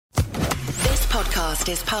podcast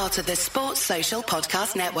is part of the Sports Social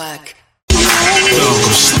Podcast Network. Yo,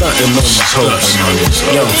 I'm stunting on these hoes.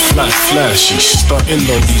 Young, flat, flashy, stunting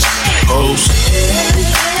on these hoes.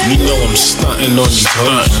 You know I'm stunting on these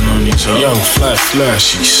hoes. Young, flat,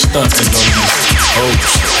 flashy, stunting on these hoes.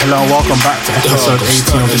 Hello, welcome back to episode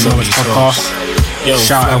 18 of the Knowledge Podcast.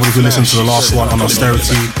 Shout out everybody who listened to the last one on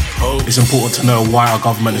austerity. It's important to know why our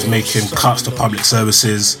government is making cuts to public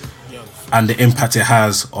services and the impact it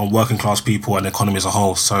has on working class people and the economy as a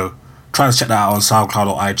whole. So try to check that out on SoundCloud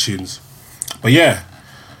or iTunes. But yeah,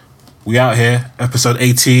 we out here, episode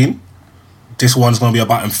 18. This one's going to be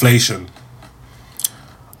about inflation.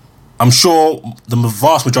 I'm sure the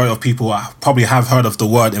vast majority of people probably have heard of the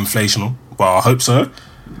word inflation. Well, I hope so.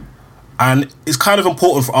 And it's kind of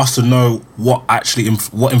important for us to know what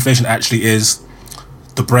inflation actually is,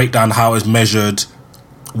 the breakdown, how it's measured,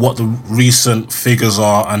 what the recent figures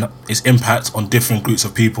are, and its impact on different groups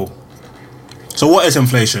of people. So what is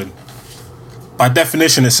inflation? By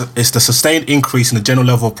definition, it's the sustained increase in the general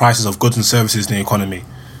level of prices of goods and services in the economy.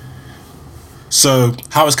 So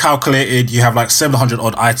how it's calculated, you have like 700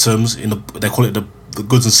 odd items they call it the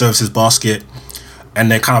goods and services basket, and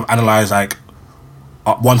they kind of analyze like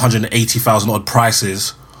 180,000 odd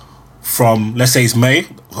prices from, let's say it's May.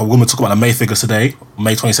 We're going to talk about the May figures today,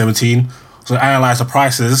 May 2017. So they analyze the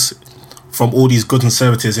prices from all these goods and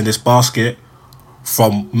services in this basket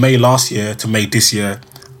from May last year to May this year,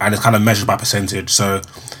 and it's kind of measured by percentage. So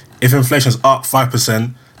if inflation is up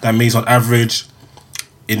 5%, that means on average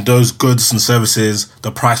in those goods and services,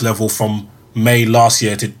 the price level from May last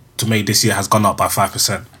year to May this year has gone up by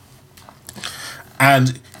 5%.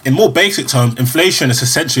 And in more basic terms, inflation is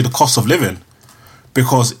essentially the cost of living.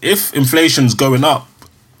 Because if inflation's going up,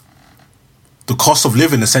 the cost of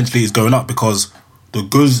living essentially is going up because the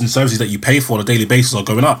goods and services that you pay for on a daily basis are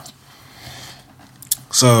going up.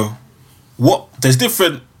 So there's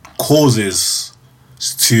different causes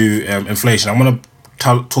to inflation. I'm going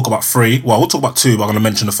to talk about three. Well, we'll talk about two, but I'm going to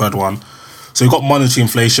mention the third one. So you've got monetary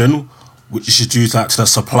inflation, which is due to the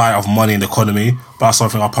supply of money in the economy. But that's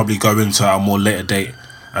something I'll probably go into at a more later date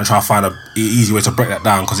and try to find an easy way to break that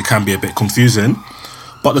down because it can be a bit confusing.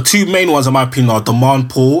 But the two main ones, in my opinion, are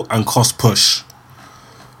demand pull and cost push.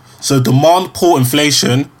 So demand pull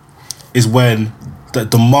inflation is when the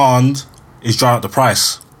demand is driving up the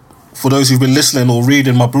price. For those who've been listening or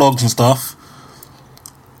reading my blogs and stuff,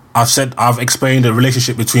 I've explained the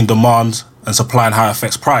relationship between demand and supply and how it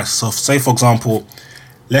affects price. So say, for example,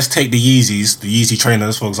 let's take the Yeezy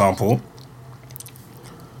trainers, for example.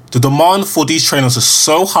 The demand for these trainers is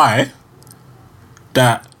so high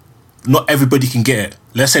that not everybody can get it.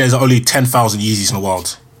 Let's say there's only 10,000 Yeezys in the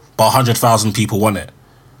world, but 100,000 people want it.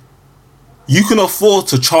 You can afford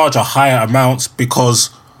to charge a higher amount because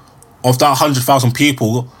of that 100,000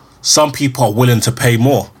 people, some people are willing to pay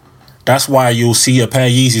more. That's why you'll see a pair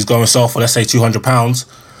of Yeezys go and sell for, let's say, £200,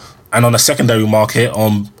 and on the secondary market,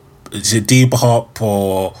 on Depop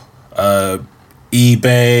or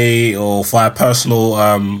eBay or via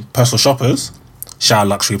personal shoppers, shout out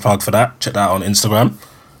luxury plug for that, check that out on Instagram,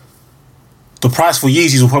 the price for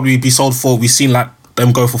Yeezys will probably be sold for, we've seen like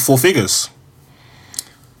them go for four figures.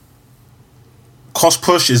 Cost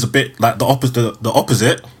push is a bit like the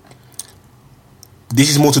opposite.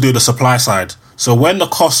 This is more to do with the supply side. So when the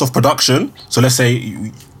cost of production, so let's say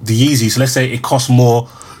the Yeezys, let's say it costs more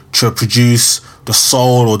to produce the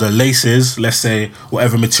sole or the laces, let's say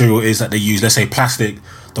whatever material it is that they use, let's say plastic,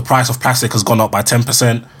 the price of plastic has gone up by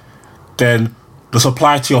 10%, then the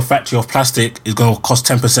supply to your factory of plastic is going to cost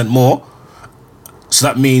 10% more. So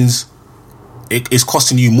that means it is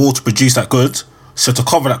costing you more to produce that good. So to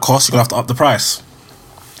cover that cost, you're going to have to up the price.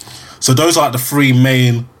 So those are like the three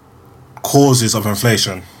main causes of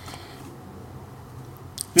inflation.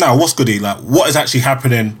 Now, what's goody? Like, what is actually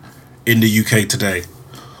happening in the UK today?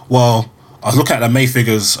 Well, I was looking at the May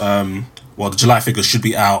figures. The July figures should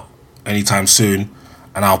be out anytime soon,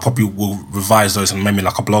 and I'll probably will revise those and maybe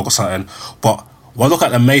like a blog or something. But when I look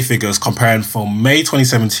at the May figures comparing from May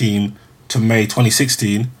 2017 to May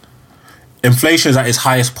 2016, inflation is at its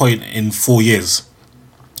highest point in 4 years.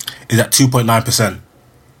 Is at 2.9%.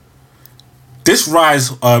 This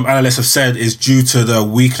rise, analysts have said, is due to the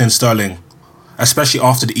weakening sterling, especially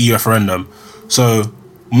after the EU referendum. So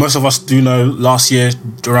most of us do know last year,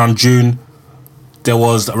 around June, there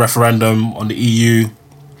was a referendum on the EU.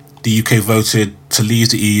 The UK voted to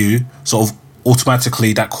leave the EU. So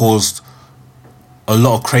automatically that caused a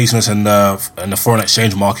lot of craziness in the foreign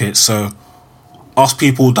exchange market. So us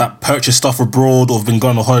people that purchase stuff abroad or have been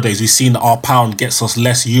going on holidays, we've seen that our pound gets us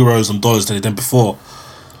less euros and dollars than it did before.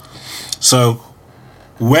 So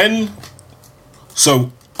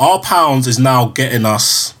our pounds is now getting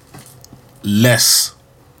us less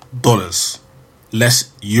dollars,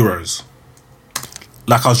 less euros.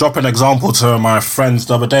 Like I was dropping an example to my friends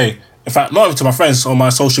the other day. In fact, not even to my friends, on my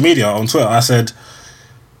social media, on Twitter. I said,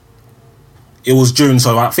 it was June,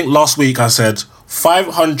 so I think last week I said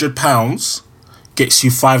 £500 gets you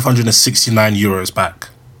 569 euros back.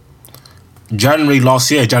 January last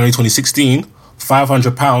year, January 2016,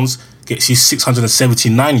 £500 gets you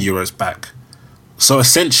 679 euros back. So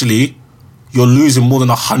essentially, you're losing more than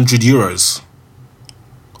 100 euros.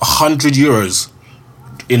 100 euros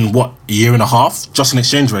in what, a year and a half, just in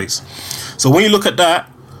exchange rates. So when you look at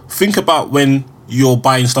that, think about when you're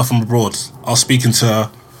buying stuff from abroad. I was speaking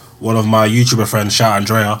to one of my YouTuber friends, shout out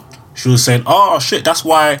Andrea. She was saying, oh shit, that's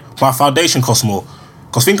why my foundation costs more.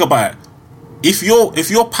 Because think about it, if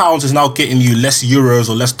your pounds is now getting you less euros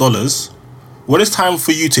or less dollars, when it's time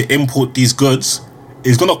for you to import these goods,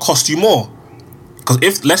 it's going to cost you more. Because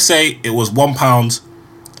if, let's say it was £1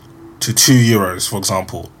 to €2, for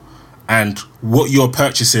example, and what you're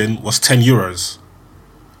purchasing was €10,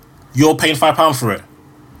 you're paying £5 for it.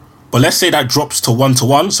 But let's say that drops to 1 to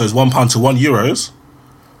 1, so it's £1 to €1.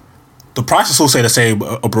 The price will still stay the same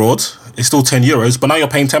abroad. It's still €10, but now you're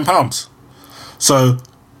paying £10. So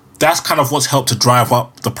that's kind of what's helped to drive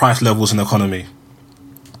up the price levels in the economy.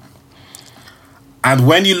 And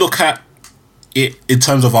when you look at it in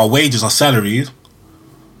terms of our wages, our salaries,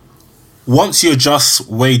 once you adjust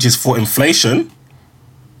wages for inflation,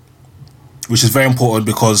 which is very important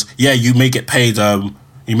because, yeah, you may get paid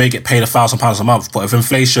 £1,000 a month, but if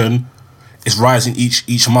inflation is rising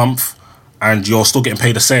each month and you're still getting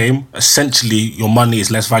paid the same, essentially your money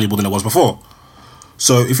is less valuable than it was before.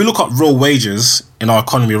 So if you look at real wages in our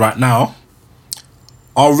economy right now,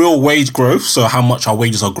 our real wage growth, so how much our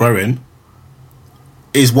wages are growing,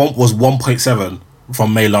 was 1.7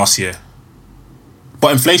 from May last year.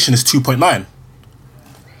 But inflation is 2.9.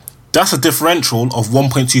 That's a differential of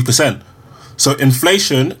 1.2%. So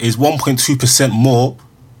inflation is 1.2% more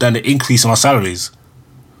than the increase in our salaries.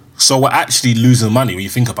 So we're actually losing money when you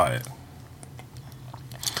think about it.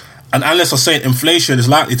 And analysts are saying inflation is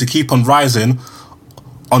likely to keep on rising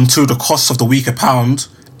until the cost of the weaker pound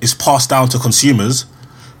is passed down to consumers,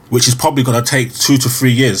 which is probably going to take 2 to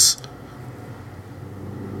 3 years.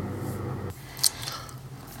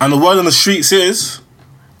 And the word on the streets is,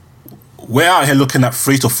 we're out here looking at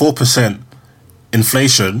 3 to 4%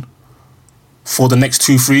 inflation for the next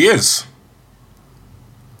 2-3 years,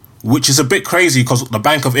 which is a bit crazy because the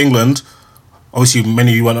Bank of England, obviously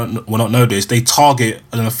many of you will not know this, they target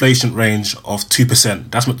an inflation range of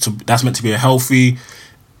 2%. That's meant to be a healthy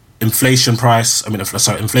inflation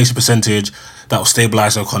percentage that will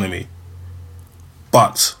stabilize the economy.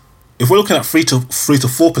 But if we're looking at 3 to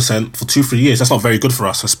 4% for 2-3 years, that's not very good for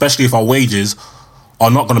us, especially if our wages are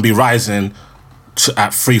not going to be rising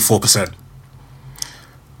at 3-4%.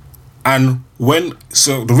 And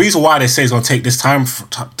the reason why they say it's going to take this time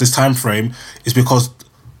frame is because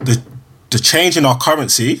the change in our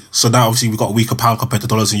currency, so now obviously we've got a weaker pound compared to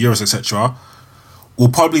dollars and euros, etc., will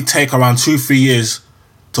probably take around 2-3 years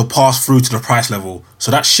to pass through to the price level. So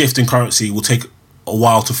that shift in currency will take a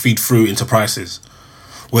while to feed through into prices,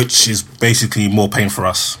 which is basically more pain for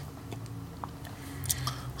us.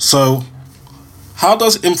 So how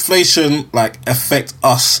does inflation affect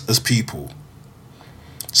us as people?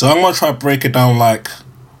 So I'm going to try to break it down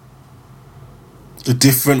the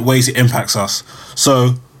different ways it impacts us.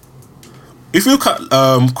 So if you look at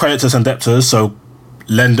creditors and debtors, so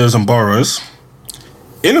lenders and borrowers,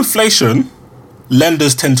 in inflation,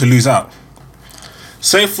 lenders tend to lose out.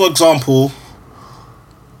 Say, for example,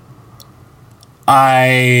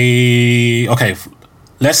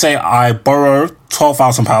 let's say I borrow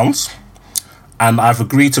 £12,000 and I've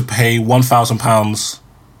agreed to pay £1,000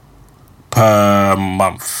 per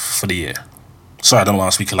month for the year. Sorry, I don't know why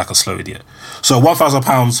I'm speaking like a slow idiot. So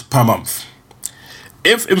 £1,000 per month.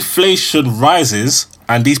 If inflation rises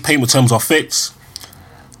and these payment terms are fixed,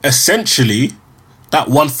 essentially that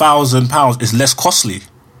 £1,000 is less costly.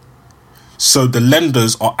 So the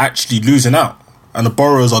lenders are actually losing out and the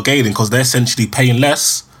borrowers are gaining because they're essentially paying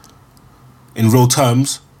less in real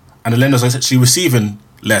terms and the lenders are essentially receiving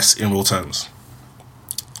less in real terms.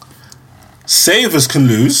 Savers can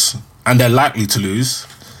lose, and they're likely to lose,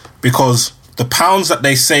 because the pounds that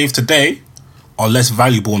they save today are less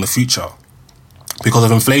valuable in the future because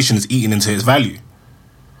of inflation is eating into its value.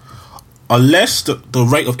 Unless the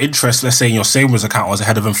rate of interest, let's say in your savings account, was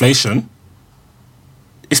ahead of inflation,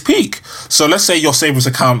 it's peak. So let's say your savings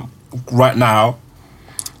account right now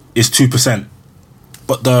is 2%,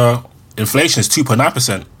 but the inflation is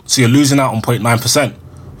 2.9%, so you're losing out on 0.9%.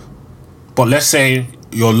 But let's say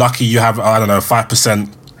you're lucky you have, I don't know,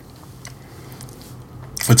 5%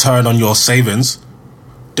 return on your savings,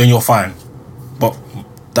 then you're fine. But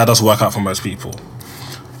that doesn't work out for most people.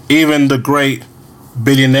 Even the great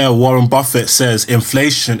billionaire Warren Buffett says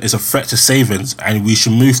inflation is a threat to savings and we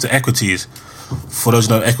should move to equities. For those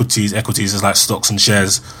who know equities is like stocks and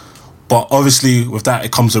shares. But obviously with that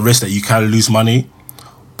it comes a risk that you can lose money.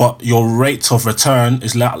 But your rate of return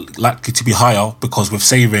is likely to be higher because with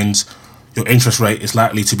savings, your interest rate is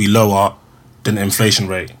likely to be lower than the inflation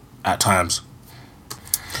rate at times.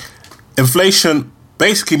 Inflation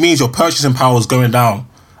basically means your purchasing power is going down.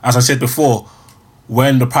 As I said before,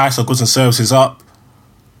 when the price of goods and services is up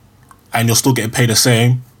and you're still getting paid the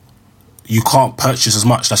same, you can't purchase as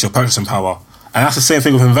much. That's your purchasing power. And that's the same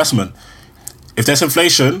thing with investment. If there's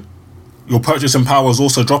inflation, your purchasing power is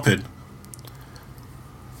also dropping.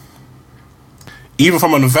 Even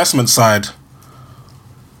from an investment side,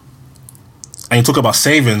 and you talk about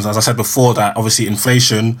savings, as I said before, that obviously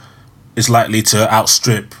inflation is likely to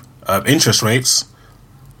outstrip interest rates.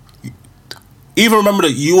 Even remember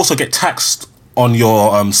that you also get taxed on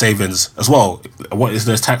your savings as well. What is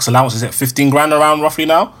the tax allowance? Is it 15 grand around roughly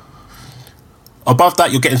now? Above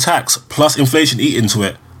that, you're getting taxed, plus inflation eat into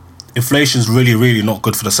it. Inflation's really, really not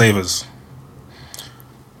good for the savers.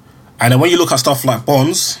 And then when you look at stuff like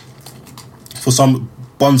bonds, for some,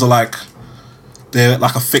 bonds are they're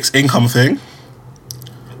like a fixed income thing.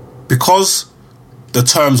 Because the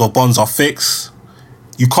terms of bonds are fixed,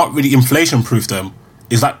 you can't really inflation proof them.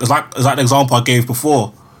 It's like the example I gave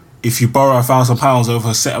before. If you borrow £1,000 over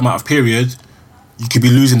a set amount of period, you could be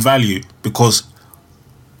losing value because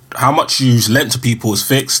how much you lent to people is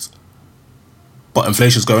fixed, but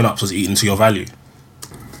inflation's going up, so it's eating into your value.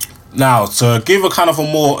 Now, to give a kind of a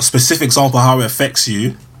more specific example of how it affects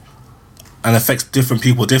you and affects different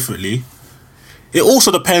people differently, it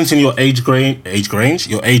also depends on your age range,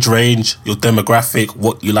 your demographic,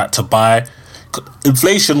 what you like to buy.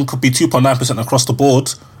 Inflation could be 2.9% across the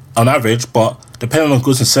board on average, but depending on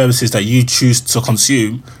goods and services that you choose to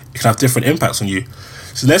consume, it can have different impacts on you.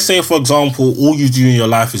 So let's say, for example, all you do in your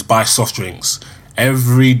life is buy soft drinks.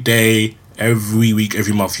 Every day, every week,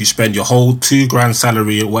 every month, you spend your whole $2,000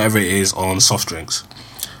 salary or whatever it is on soft drinks.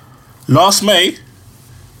 Last May,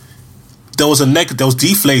 there was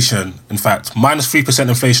deflation, in fact, minus 3%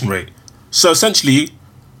 inflation rate. So essentially,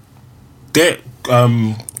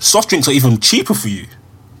 soft drinks are even cheaper for you.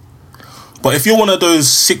 But if you're one of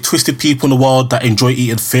those sick, twisted people in the world that enjoy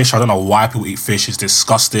eating fish, I don't know why people eat fish. It's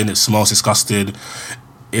disgusting. It smells disgusting.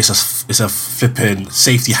 It's a flipping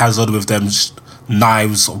safety hazard with them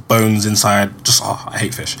knives or bones inside. I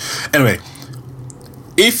hate fish. Anyway,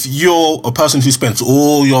 if you're a person who spends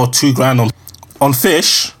all your $2,000 on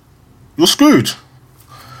fish, you're screwed.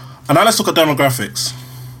 And now let's look at demographics.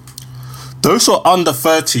 Those who are under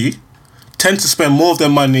 30 tend to spend more of their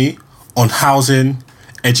money on housing,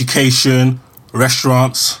 education,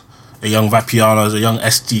 restaurants, a young Vapiano's, a young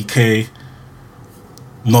SDK,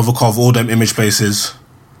 Novikov, all them image places.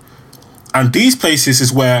 And these places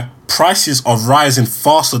is where prices are rising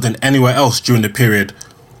faster than anywhere else during the period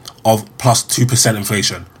of plus 2%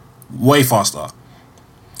 inflation. Way faster.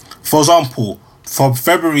 For example, from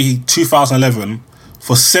February 2011,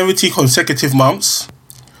 for 70 consecutive months,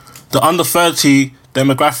 the under 30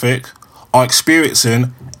 demographic are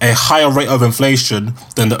experiencing a higher rate of inflation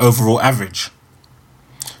than the overall average.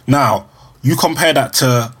 Now, you compare that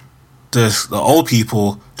to the old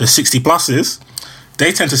people, the 60 pluses,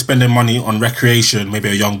 they tend to spend their money on recreation, maybe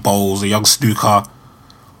a young bowls, a young snooker,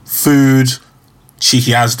 food,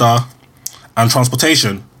 cheeky Asda, and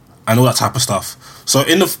transportation, and all that type of stuff. So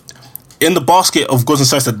in the basket of goods and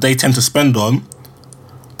services that they tend to spend on,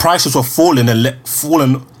 prices were falling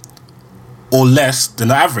or less than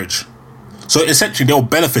the average. So essentially they were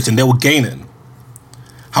benefiting, they were gaining.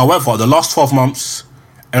 However, the last 12 months,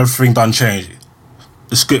 everything done changed.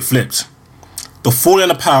 The script flipped. The fall in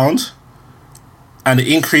the pound and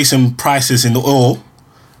the increase in prices in the oil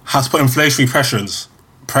has put inflationary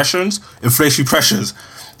pressures.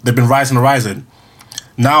 They've been rising.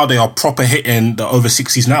 Now they are proper hitting the over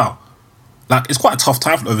 60s now. It's quite a tough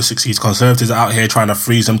time for the over 60s. Conservatives are out here trying to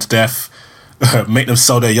freeze them to death, make them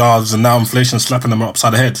sell their yards, and now inflation is slapping them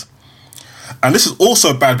upside the head. And this is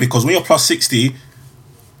also bad because when you're plus 60,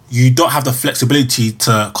 you don't have the flexibility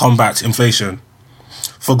to combat inflation.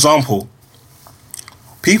 For example,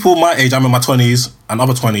 people my age, I'm in my 20s and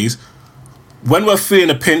upper 20s, when we're feeling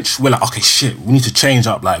a pinch, we're like, okay, shit, we need to change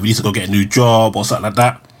up. We need to go get a new job or something like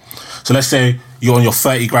that. So let's say you're on your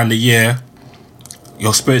 30 grand a year, you're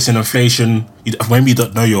experiencing inflation. Maybe you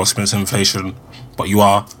don't know you're experiencing inflation, but you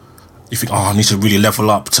are. You think, I need to really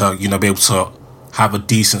level up to, be able to have a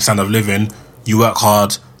decent standard of living. You work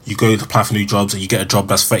hard, you go to apply for new jobs, and you get a job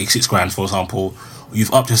that's 36 grand, for example.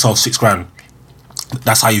 You've upped yourself 6 grand.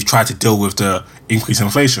 That's how you've tried to deal with the increase in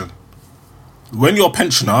inflation. When you're a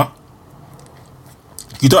pensioner,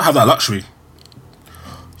 you don't have that luxury.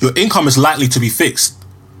 Your income is likely to be fixed.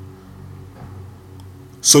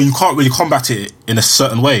 So you can't really combat it in a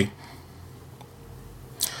certain way.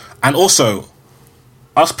 And also,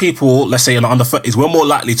 us people, let's say in the under 30s, we're more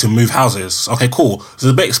likely to move houses. Okay, cool. It's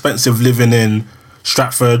a bit expensive living in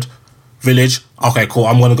Stratford Village. Okay, cool.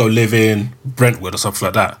 I'm going to go live in Brentwood or something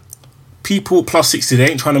like that. People plus 60,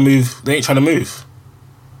 they ain't trying to move.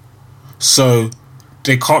 So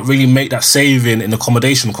they can't really make that saving in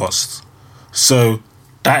accommodation costs. So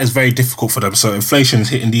that is very difficult for them. So inflation is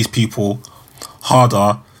hitting these people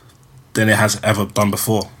harder than it has ever done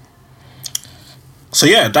before. So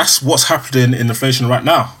yeah, that's what's happening in inflation right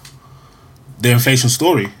now. The inflation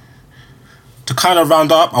story. To kind of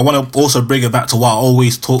round up, I want to also bring it back to what I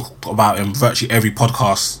always talk about in virtually every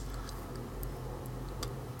podcast.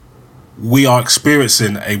 We are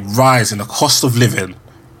experiencing a rise in the cost of living,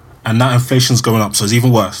 and that inflation's going up, so it's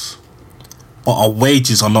even worse. But our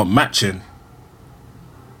wages are not matching.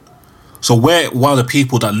 So we're one of the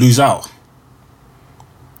people that lose out.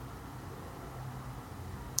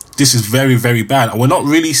 This is very, very bad. And we're not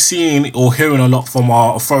really seeing or hearing a lot from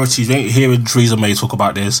our authorities. We ain't hearing Theresa May talk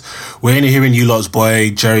about this. We ain't hearing you lot's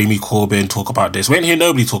boy, Jeremy Corbyn, talk about this. We ain't hearing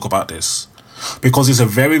nobody talk about this. Because it's a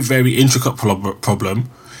very, very intricate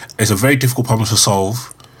problem. It's a very difficult problem to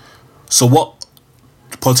solve. So what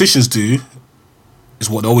politicians do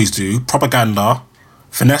is what they always do. Propaganda,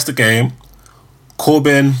 finesse the game.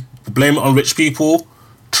 Corbyn, blame it on rich people.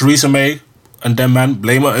 Theresa May and them man,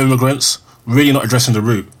 blame it on immigrants. Really not addressing the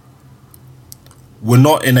root. We're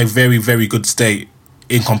not in a very, very good state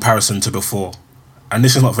in comparison to before. And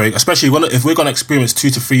this is not very... Especially if we're going to experience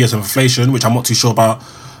 2 to 3 years of inflation, which I'm not too sure about.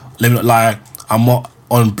 Let me not lie. I'm not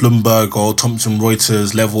on Bloomberg or Thomson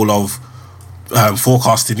Reuters level of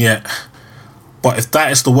forecasting yet. But if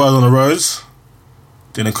that is the word on the roads,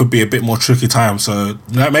 then it could be a bit more tricky time. So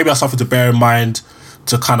maybe that's something to bear in mind,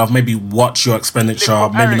 to kind of maybe watch your expenditure,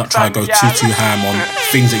 maybe not try to go too ham on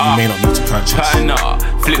things that you may not need to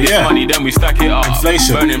purchase. Flip this money, then we stack it up.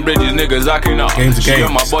 Inflation. Burning bridges, niggas acting up. Game's a game. She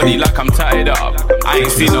on my body like I'm tied up. I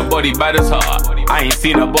ain't seen nobody bad as her. I ain't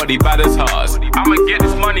seen nobody bad as hers. I'ma get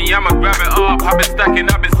this money, I'ma grab it up. I've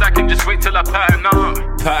been stacking, just wait till I pattern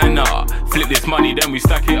up. Pattern up. Flip this money, then we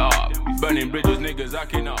stack it up. Burning bridges, niggas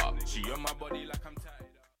acting up. She on my body like I'm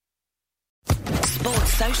tied up.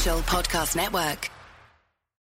 Sports Social Podcast Network.